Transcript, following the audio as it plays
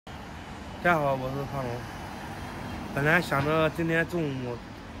大家好，我是胖龙。本来想着今天中午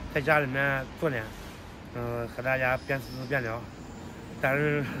在家里面做点，和大家边吃边聊，但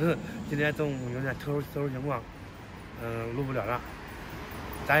是今天中午有点特殊情况，录不了了，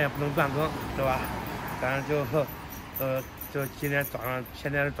咱也不能断更，对吧？咱就今天早上，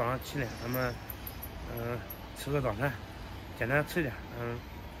现在是早上7点，咱们吃个早餐，简单吃点，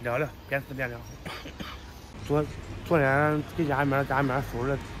聊聊，边吃边聊。昨天给家里面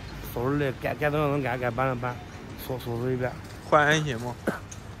收拾的该怎么能该搬了搬，收拾一遍。换安心吗？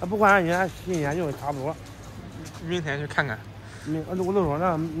不换安心，新鲜就差不多。明天去看看。我都说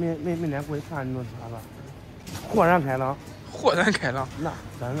了，明天过去看你能啥吧？豁然开朗。豁然开朗。那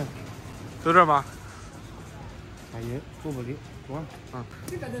真的。就这吧。安心，做不离，走啊。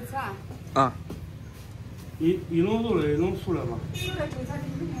这个得吃啊。一笼肉的，一笼素的吧。素的韭菜是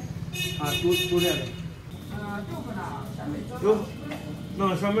明天。都这个。豆腐呢？小米粥。有，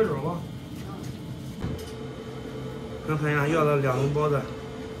弄小米粥吧。刚才呀要了2笼包子，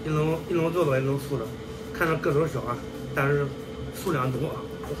一笼肉的，一笼素的，看着个头小啊，但是数量多。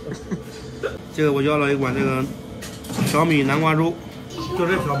这个我要了一碗这个小米南瓜粥，就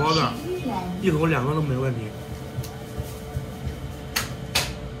这小包子，一口2个都没问题。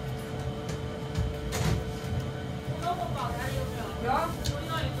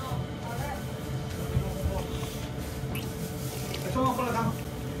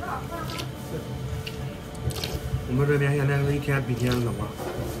我们这边现在是一天比一天冷啊，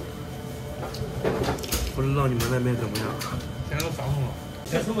不知道你们那边怎么样？现在都上风了。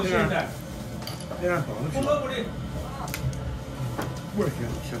这什么现在？这样包子皮。味儿挺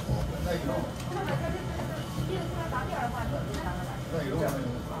好。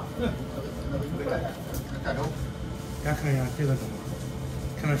咱看一下这个怎么？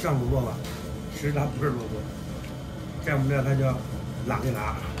看着像萝卜吧，其实它不是萝卜，在我们这它叫拉给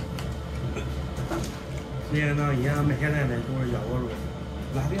拉。所以呢，现在呢都是腰果肉，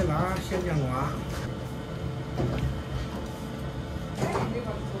拉给拉咸酱瓜。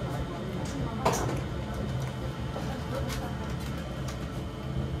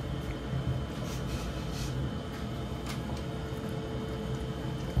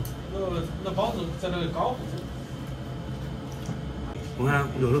那包子在那个高户。我看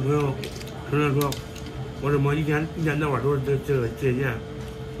有的朋友评论说，我怎么一天到晚都是这件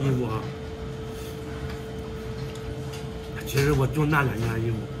衣服啊？其实我就那2件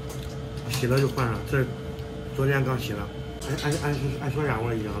衣服，洗了就换上。这昨天刚洗了，按说啥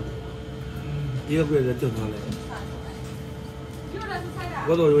我一样，一个柜子正常的。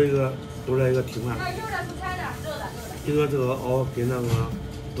我都有一个提款，一个这个熬给那个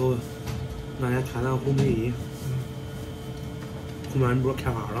都那天穿那个红皮衣，后面你不是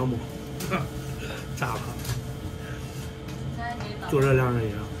开花了吗？炸了，就这2人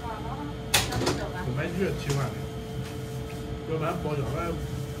衣。我买这提款的。要不然包饺子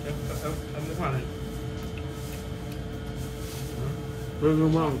还没换呢。不是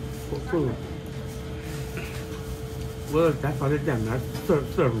嘛，我在上这店面40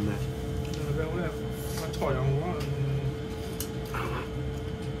多买。在我这朝阳锅。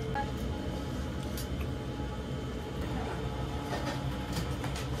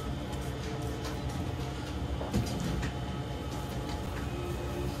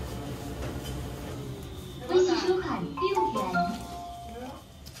微信收款6元。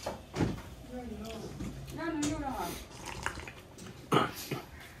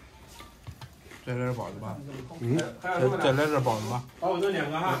再来点包子吧。再来点包子吧。把我弄2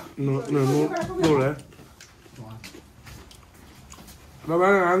个哈。弄肉嘞。老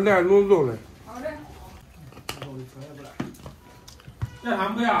板，俺来弄肉嘞。好嘞。这还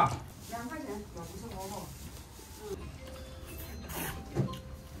不要2块钱，要不是好好。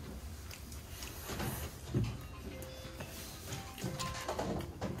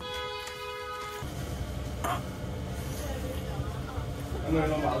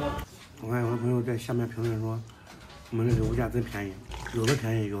我看有的朋友在下面评论说，我们这个物价真便宜，有的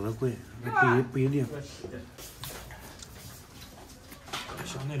便宜，有的贵，不一定。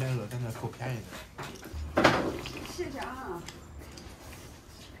相对来说，咱这够便宜的。谢谢啊。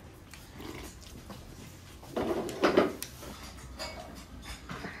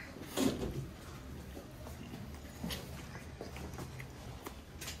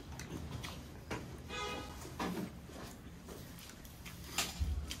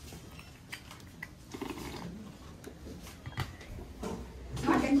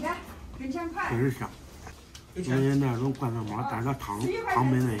真是香。人家那种灌上毛，但是汤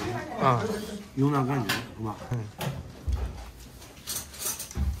没那个有那感觉，是吧？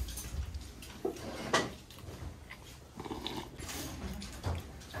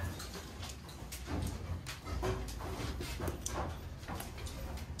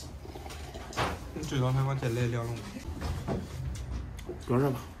最早还往这来2笼。多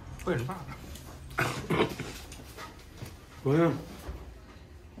少吧？会是啥？多少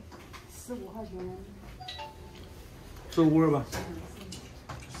15块钱。 15是吧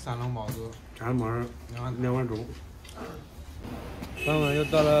3笼包子，3笼包子，2碗粥。咱们又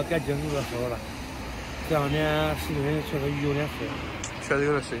到了该结束的时候了。这2天视频确实有点水，确实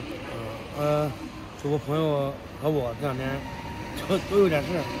有点水。就我朋友和我这2天都有点事，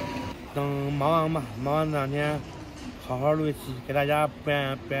等忙完吧，忙完这2天，好好录一期，给大家表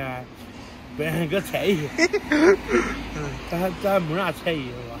演个才艺。咱没啥才艺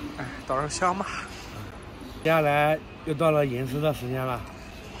是吧？哎，到时候想吧。接下来又到了饮食的时间了，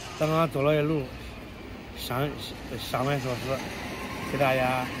刚刚走了一路，想买小吃，给大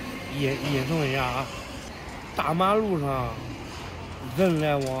家引送一下啊。大马路上人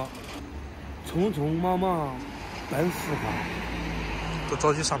来往，匆匆忙忙奔4方，都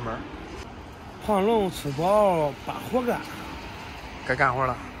着急上班。胖龙吃饱把活干，该干活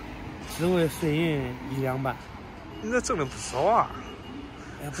了。只为碎银1两半。你这挣的不少啊！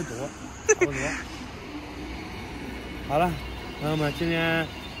哎，不多，差不多。好了，朋友们，今天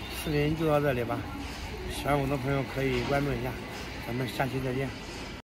视频就到这里吧。喜欢我的朋友可以关注一下，咱们下期再见。